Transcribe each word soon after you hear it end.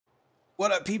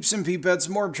What up, peeps and peepettes?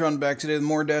 MorbTron back today with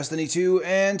more Destiny 2,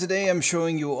 and today I'm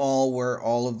showing you all where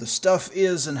all of the stuff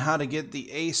is and how to get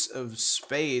the Ace of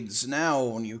Spades. Now,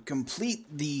 when you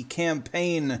complete the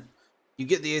campaign, you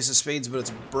get the Ace of Spades, but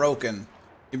it's broken.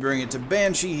 You bring it to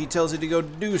Banshee, he tells you to go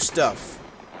do stuff.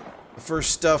 The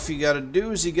first stuff you gotta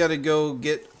do is you gotta go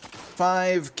get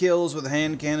 5 kills with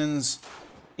hand cannons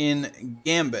in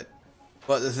Gambit.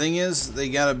 But the thing is, they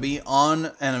gotta be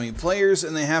on enemy players,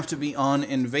 and they have to be on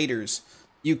invaders.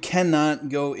 You cannot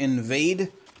go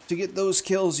invade to get those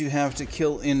kills. You have to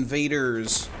kill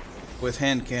invaders with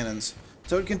hand cannons.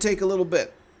 So it can take a little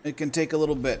bit. It can take a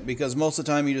little bit, because most of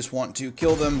the time you just want to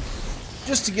kill them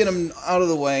just to get them out of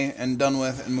the way and done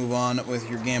with and move on with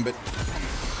your Gambit.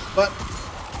 But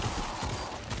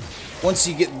once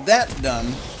you get that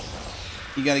done,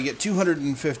 you gotta get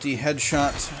 250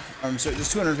 headshot, I'm sorry,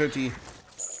 just 250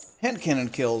 hand cannon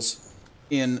kills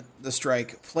in the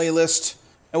Strike playlist.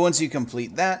 And once you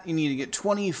complete that, you need to get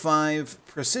 25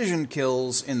 precision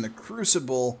kills in the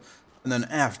Crucible. And then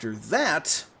after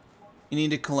that, you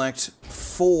need to collect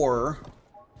 4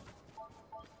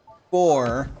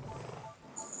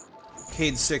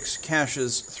 Cayde-6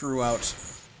 caches throughout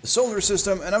the solar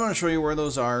system. And I'm going to show you where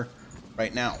those are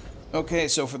right now. Okay,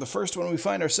 so for the first one, we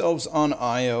find ourselves on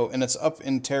Io, and it's up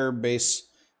in Terror Base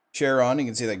Charon. You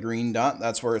can see that green dot,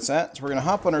 that's where it's at. So we're going to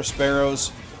hop on our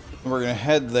Sparrows, and we're going to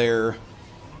head there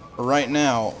right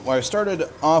now. Well, I started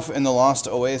off in the Lost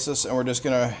Oasis, and we're just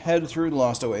going to head through the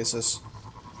Lost Oasis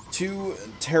to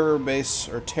Terror Base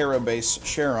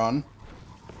Charon.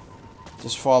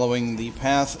 Just following the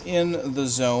path in the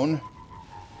zone.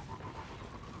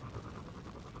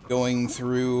 Going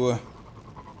through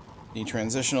the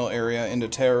transitional area into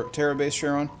Terror Base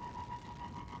Charon.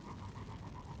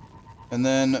 And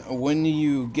then when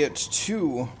you get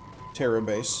to Terra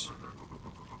Base,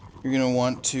 you're going to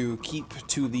want to keep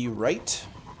to the right,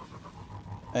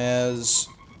 as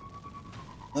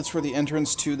that's where the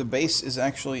entrance to the base is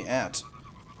actually at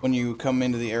when you come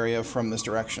into the area from this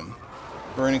direction.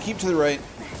 We're going to keep to the right,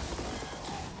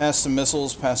 past some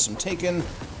missiles, past some Taken,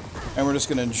 and we're just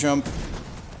going to jump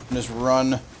and just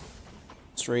run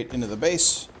straight into the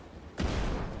base,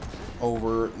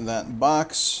 over that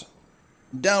box,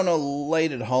 down a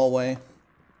lighted hallway,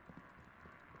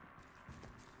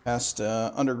 past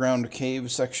underground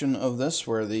cave section of this,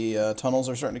 where the tunnels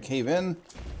are starting to cave in,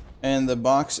 and the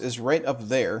box is right up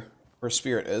there where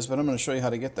Spirit is, but I'm going to show you how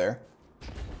to get there.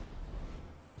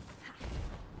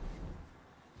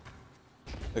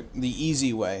 The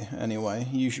easy way, anyway.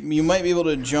 You might be able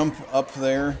to jump up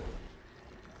there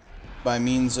by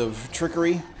means of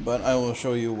trickery, but I will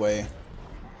show you a way.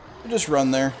 Just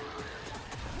run there.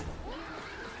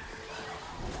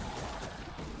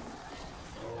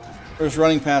 We're just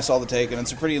running past all the Taken.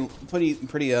 It's a pretty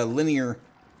linear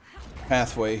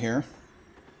pathway here.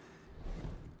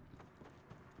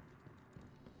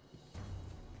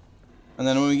 And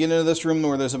then when we get into this room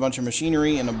where there's a bunch of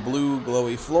machinery and a blue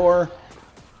glowy floor,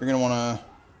 you're going to want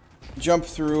to jump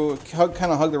through,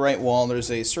 kind of hug the right wall.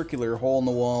 There's a circular hole in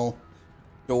the wall,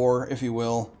 door, if you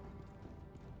will.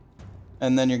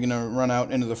 And then you're going to run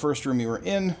out into the first room you were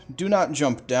in. Do not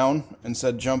jump down.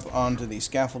 Instead, jump onto the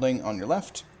scaffolding on your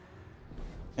left.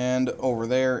 And over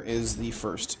there is the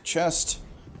first chest,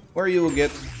 where you will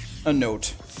get a note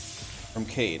from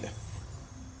Cayde.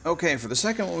 Okay, for the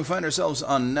second one, we find ourselves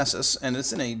on Nessus, and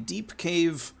it's in a deep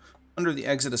cave under the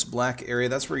Exodus Black area.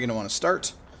 That's where you're going to want to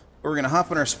start. We're going to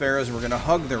hop on our Sparrows, and we're going to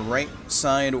hug the right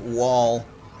side wall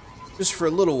just for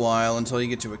a little while until you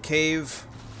get to a cave.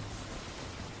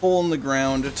 Hole in the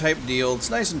ground type deal. It's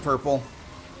nice and purple.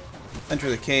 Enter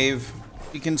the cave.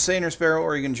 You can stay in your Sparrow,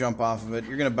 or you can jump off of it.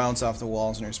 You're going to bounce off the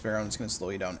walls in your Sparrow, and it's going to slow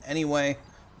you down anyway.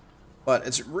 But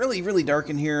it's really, really dark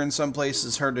in here in some places.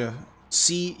 It's hard to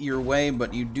see your way,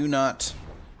 but you do not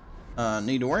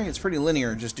need to worry. It's pretty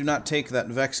linear. Just do not take that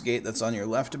Vex gate that's on your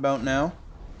left about now.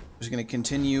 Just going to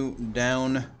continue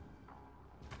down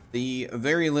the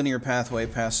very linear pathway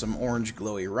past some orange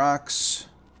glowy rocks.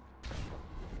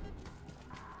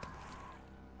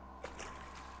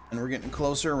 And we're getting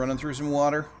closer, running through some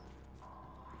water.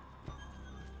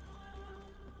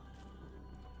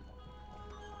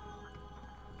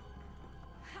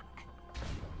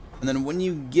 And then when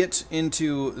you get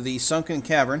into the sunken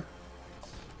cavern,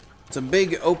 it's a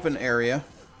big open area.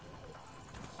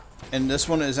 And this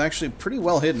one is actually pretty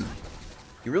well hidden.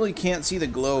 You really can't see the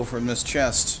glow from this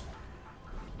chest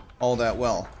all that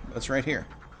well. That's right here.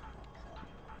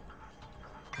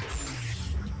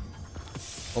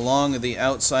 Along the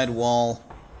outside wall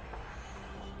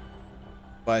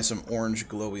by some orange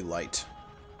glowy light.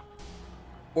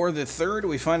 For the third,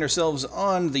 we find ourselves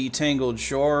on the Tangled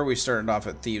Shore. We started off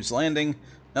at Thieves' Landing.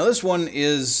 Now this one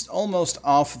is almost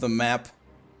off the map,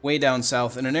 way down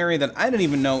south, in an area that I didn't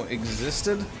even know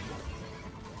existed.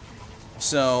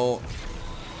 So,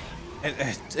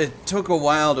 it took a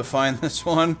while to find this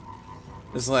one.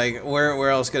 It's like, where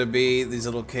else could it be? These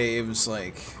little caves,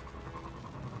 like...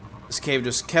 This cave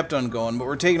just kept on going, but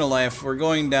we're taking a left. We're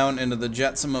going down into the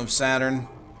jetsam of Saturn.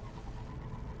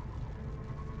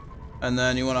 And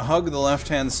then you want to hug the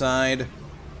left-hand side.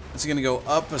 It's going to go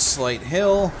up a slight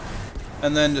hill.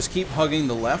 And then just keep hugging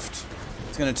the left.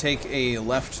 It's going to take a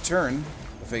left turn,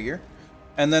 I figure.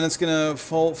 And then it's going to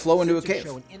flow into a cave.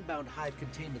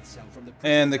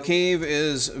 And the cave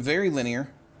is very linear.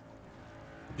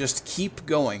 Just keep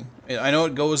going. I know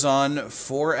it goes on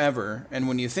forever, and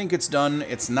when you think it's done,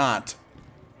 it's not.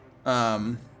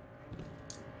 So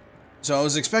I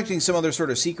was expecting some other sort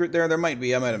of secret there. There might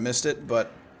be. I might have missed it,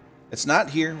 but it's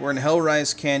not here. We're in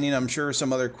Hellrise Canyon. I'm sure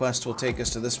some other quest will take us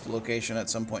to this location at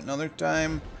some point another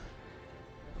time.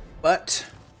 But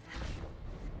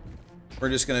we're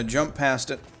just going to jump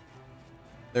past it.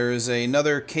 There is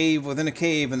another cave within a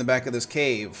cave in the back of this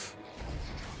cave.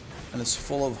 And it's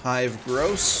full of hive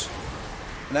gross.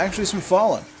 And actually some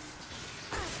fallen.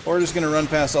 We're just going to run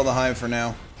past all the hive for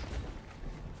now.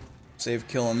 Save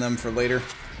killing them for later.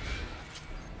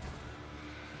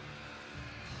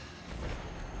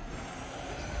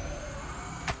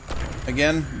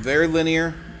 Again, very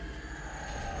linear.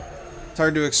 It's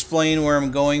hard to explain where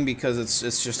I'm going because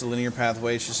it's just a linear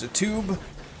pathway. It's just a tube.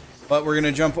 But we're going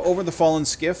to jump over the fallen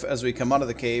skiff as we come out of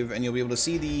the cave, and you'll be able to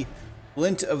see the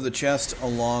glint of the chest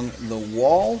along the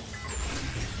wall.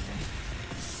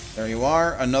 There you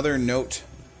are. Another note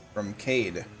from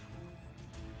Cayde.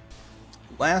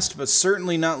 Last but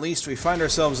certainly not least, we find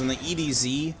ourselves in the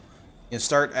EDZ. You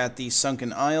start at the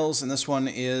Sunken Isles, and this one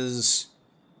is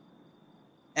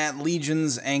at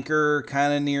Legion's Anchor,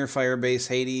 kind of near Firebase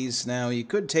Hades. Now, you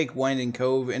could take Winding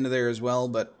Cove into there as well,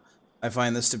 but I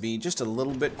find this to be just a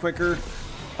little bit quicker.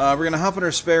 We're going to hop on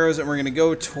our Sparrows, and we're going to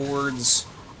go towards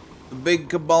the big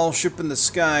Cabal ship in the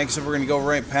sky, so we're going to go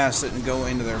right past it and go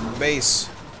into their base.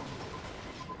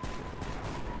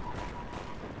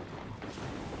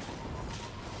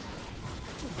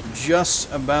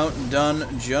 Just about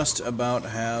done, just about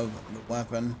have the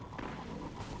weapon.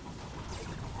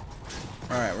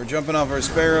 Alright, we're jumping off our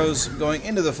Sparrows, going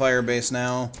into the Firebase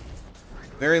now.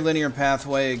 Very linear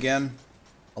pathway again.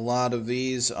 A lot of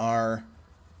these are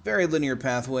very linear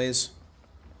pathways.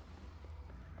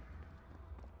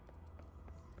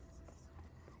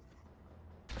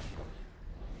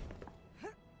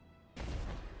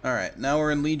 Alright, now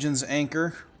we're in Legion's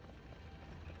Anchor.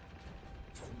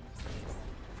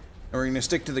 And we're going to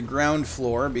stick to the ground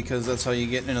floor because that's how you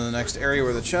get into the next area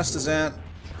where the chest is at.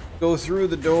 Go through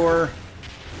the door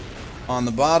on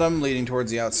the bottom, leading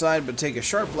towards the outside, but take a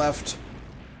sharp left.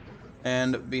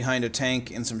 And behind a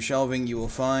tank and some shelving, you will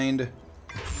find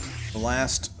the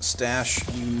last stash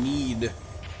you need.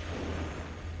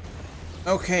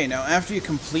 Okay, now after you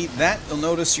complete that, you'll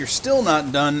notice you're still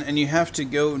not done, and you have to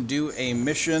go do a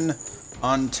mission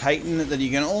on Titan that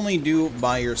you can only do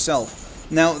by yourself.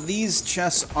 Now, these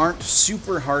chests aren't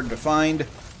super hard to find,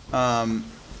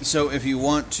 so if you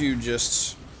want to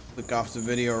just click off the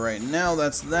video right now,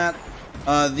 that's that.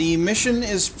 The mission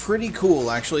is pretty cool,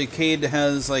 actually. Cayde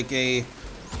has like a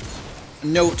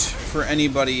note for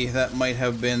anybody that might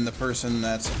have been the person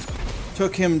that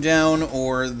took him down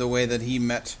or the way that he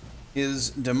met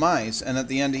his demise. And at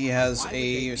the end he has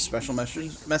a special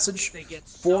message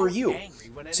for you.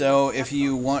 So if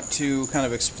you want to kind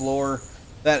of explore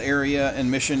that area and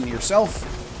mission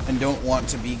yourself and don't want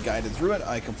to be guided through it,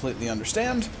 I completely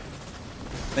understand.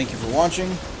 Thank you for watching.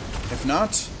 If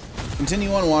not,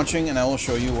 continue on watching and I will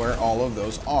show you where all of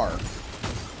those are.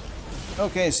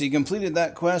 Okay, so you completed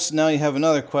that quest. Now you have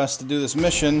another quest to do this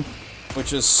mission,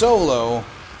 which is solo.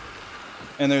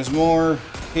 And there's more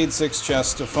Cayde-6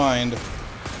 chests to find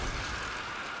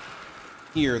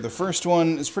here. The first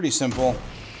one is pretty simple.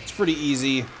 It's pretty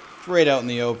easy. It's right out in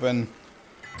the open.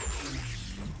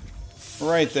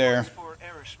 Right there.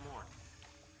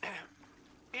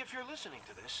 If you're listening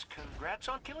to this, congrats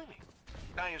on killing me.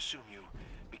 I assume you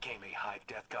became a hive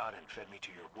death god and fed me to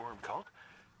your worm cult.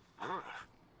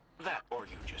 That, or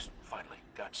you just finally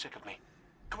got sick of me.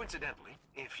 Coincidentally,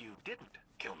 if you didn't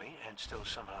kill me and still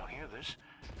somehow hear this,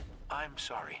 I'm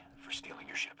sorry for stealing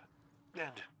your ship.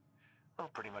 And, well,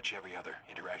 pretty much every other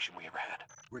interaction we ever had.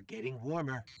 We're getting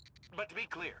warmer. But to be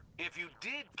clear, if you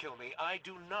did kill me, I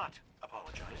do not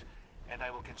apologize. And I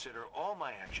will consider all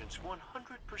my actions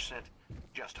 100%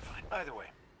 justified. Either way,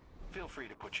 feel free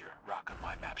to put your rock on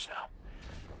my maps now.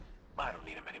 I don't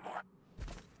need him anymore.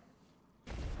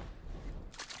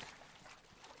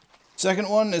 Second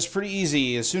one is pretty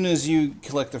easy. As soon as you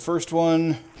collect the first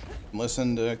one,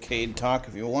 listen to Cayde talk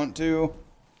if you want to.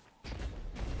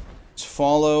 Just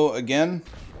follow, again,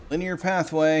 linear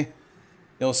pathway.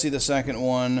 You'll see the second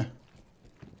one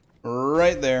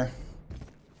right there.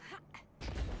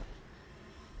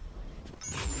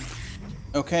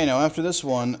 Okay, now after this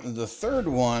one, the third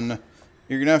one,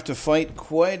 you're going to have to fight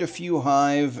quite a few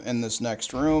hive in this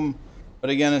next room. But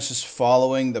again, it's just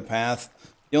following the path.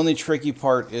 The only tricky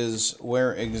part is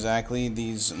where exactly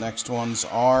these next ones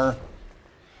are.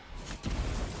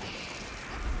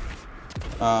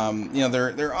 You know,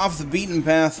 they're off the beaten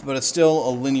path, but it's still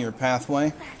a linear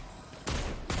pathway.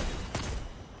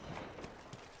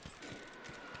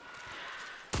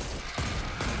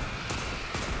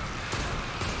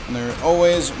 And there are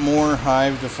always more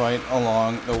hive to fight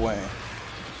along the way.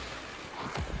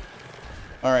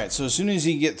 Alright, so as soon as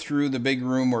you get through the big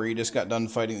room where you just got done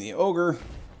fighting the ogre,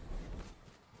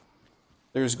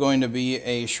 there's going to be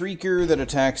a shrieker that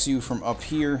attacks you from up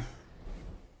here.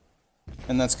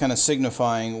 And that's kind of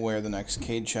signifying where the next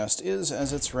Cayde chest is,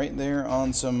 as it's right there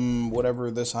on some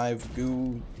whatever this hive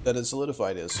goo that is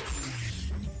solidified is.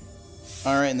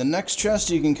 Alright, and the next chest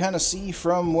you can kind of see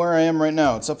from where I am right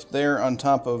now. It's up there on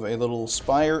top of a little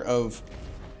spire of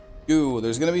goo.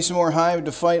 There's going to be some more hive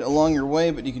to fight along your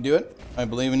way, but you can do it. I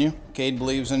believe in you. Cayde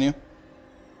believes in you.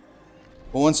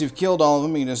 But once you've killed all of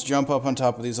them, you can just jump up on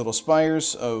top of these little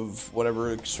spires of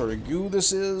whatever sort of goo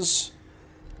this is.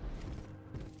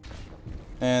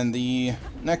 And the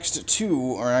next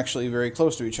two are actually very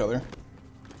close to each other.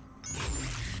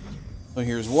 So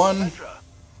here's one.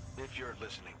 If you're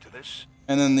listening to this,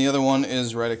 and then the other one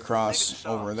is right across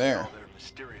over there. Their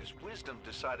mysterious wisdom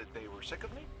decided they were sick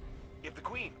of me. If the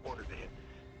queen ordered the hit,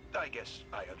 I guess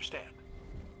I understand.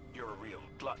 You're a real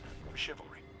glutton for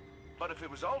chivalry. But if it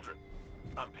was Aldrin,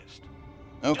 I'm pissed.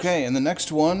 Okay, and the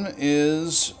next one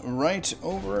is right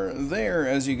over there,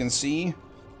 as you can see.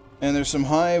 And there's some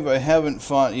hive I haven't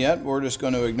fought yet. We're just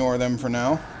going to ignore them for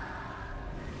now.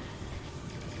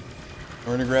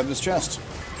 We're going to grab this chest.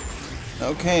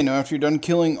 Okay, now after you're done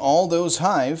killing all those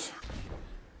hive,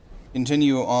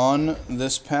 continue on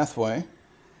this pathway.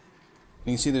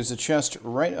 You can see there's a chest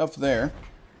right up there.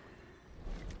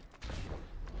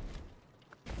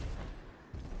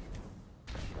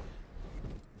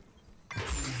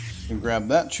 You can grab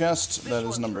that chest. That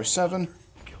is number 7.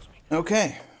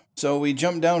 Okay. So we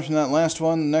jumped down from that last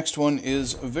one. The next one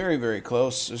is very, very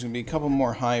close. There's going to be a couple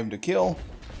more hive to kill.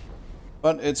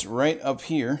 But it's right up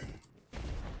here.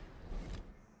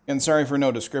 And sorry for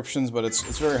no descriptions, but it's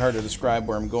very hard to describe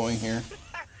where I'm going here.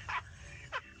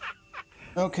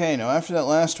 Okay, now after that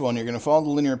last one, you're going to follow the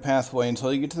linear pathway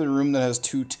until you get to the room that has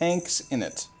 2 tanks in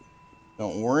it.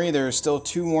 Don't worry, there are still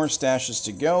 2 more stashes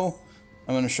to go.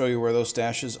 I'm going to show you where those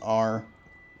stashes are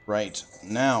right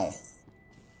now.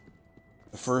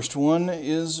 The first one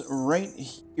is right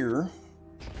here.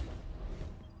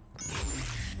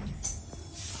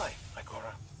 Hi,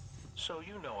 Ikora. So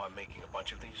you know I'm making a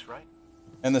bunch of these, right?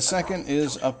 And the second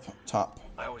is up top.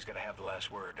 I always gotta have the last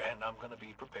word, and I'm gonna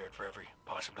be prepared for every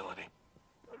possibility.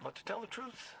 But to tell the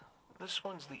truth, this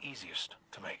one's the easiest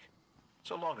to make.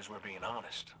 So long as we're being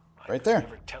honest. Right there. I could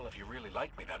never tell if you really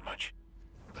like me that much.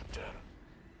 But,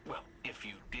 well, if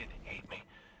you did hate me.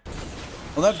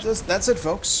 Well, that's it,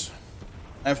 folks.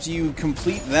 After you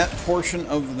complete that portion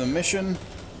of the mission,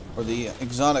 or the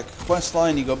exotic quest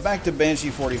line, you go back to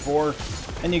Banshee 44,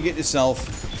 and you get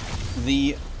yourself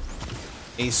the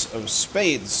Ace of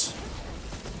Spades.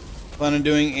 Plan on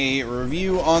doing a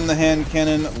review on the hand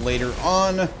cannon later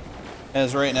on,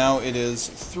 as right now it is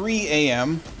 3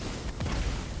 a.m.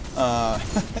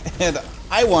 And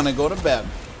I want to go to bed.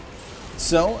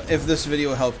 So, if this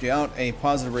video helped you out, a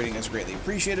positive rating is greatly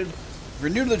appreciated. If you're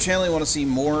new to the channel and want to see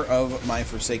more of my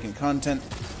Forsaken content,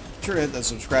 be sure to hit that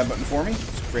subscribe button for me.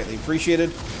 It's greatly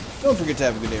appreciated. Don't forget to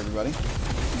have a good day, everybody.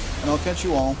 And I'll catch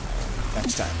you all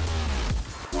next time.